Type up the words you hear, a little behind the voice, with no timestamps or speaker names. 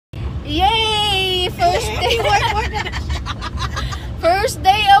Yay! First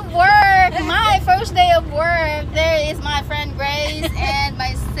day of work. My first day of work. There is my friend Grace and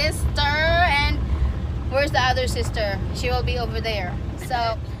my sister. And where's the other sister? She will be over there.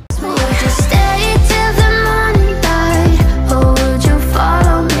 So. Would you stay till the morning light, or would you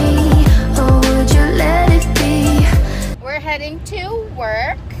follow me, or would you let it be? We're heading to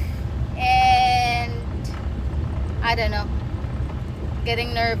work, and I don't know.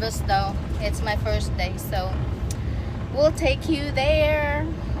 Getting nervous though. It's my first day, so we'll take you there.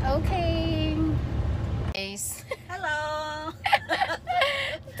 Okay. Guys. Hello.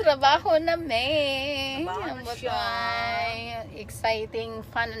 Trabaho na may. Trabaho na siya. Exciting,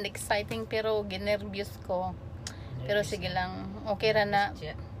 fun and exciting, pero ginervyos ko. Pero sige lang, okay ra na.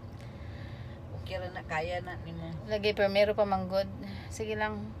 Okay ra na, kaya na nimo. Lagi primero pa manggod. Sige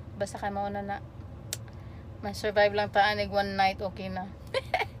lang, basta kay mao na. May survive lang taan one night, okay na.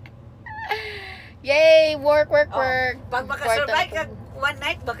 Yay! Work. Pag makasurvive ka one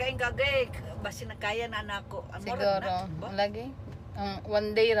night, baka yung gagay. Basta na kaya na nako. Siguro, lagi.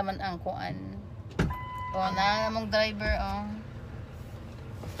 One day raman ang kuan. O, na namang driver,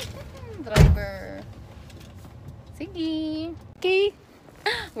 driver. Sige. Okay.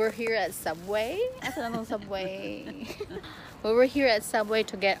 We're here at Subway. Asa namang Subway? Well, we're here at Subway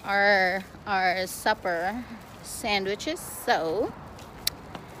to get our supper sandwiches. So,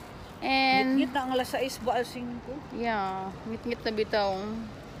 and ngit na ang alas 6 ba 5? yeah, ngit na bitaw.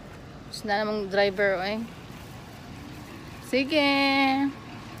 Tapos na namang driver, eh. Sige.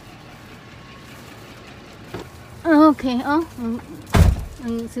 Okay, ang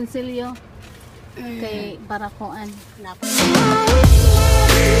sinsilyo kay Barakoan.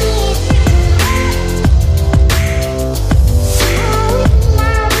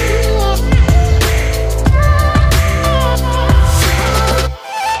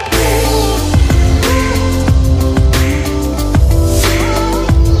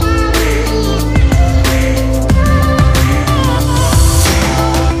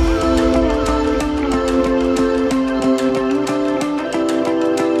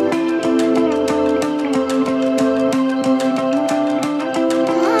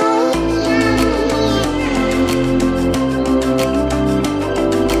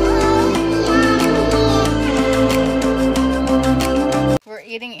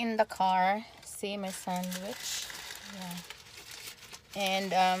 Eating in the car. See my sandwich. Yeah.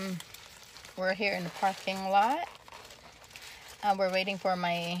 And we're here in the parking lot. We're waiting for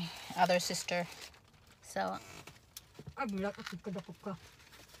my other sister. So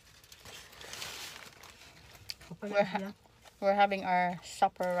we're having our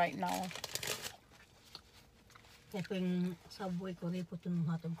supper right now. Subway ko rin po itong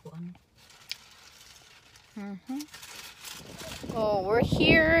hatag ko. Oh, we're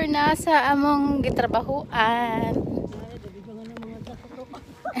here nasa among gitrabahuan.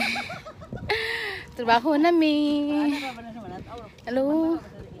 Trabaho na mi. Hello.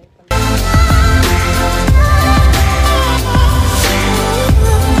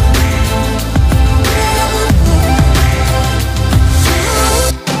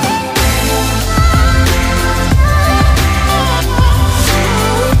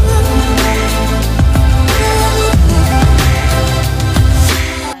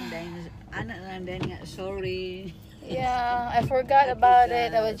 Sorry. Yeah, I forgot about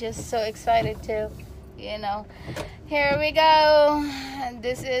it. I was just so excited to, Here we go.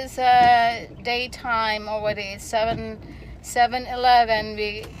 This is daytime already. It's 7:11.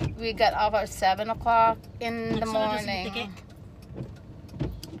 We got off at 7 o'clock in the morning.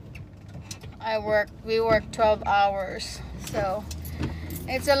 We work 12 hours, so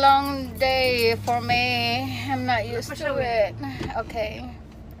it's a long day for me. I'm not used to it. Okay.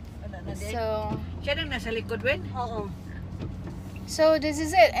 So siya nang nasa likod, Wen? Oo. So this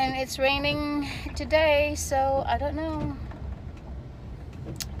is it, and it's raining today, so I don't know.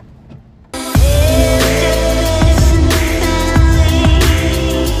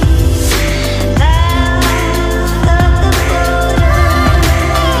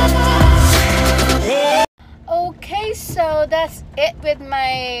 Okay, so that's it with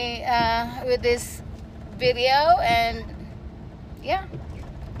my with this video, and yeah.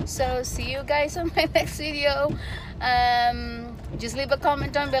 So see you guys on my next video. Just leave a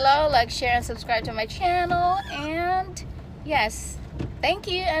comment down below, like, share, and subscribe to my channel. And yes, thank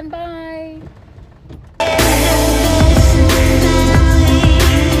you and bye.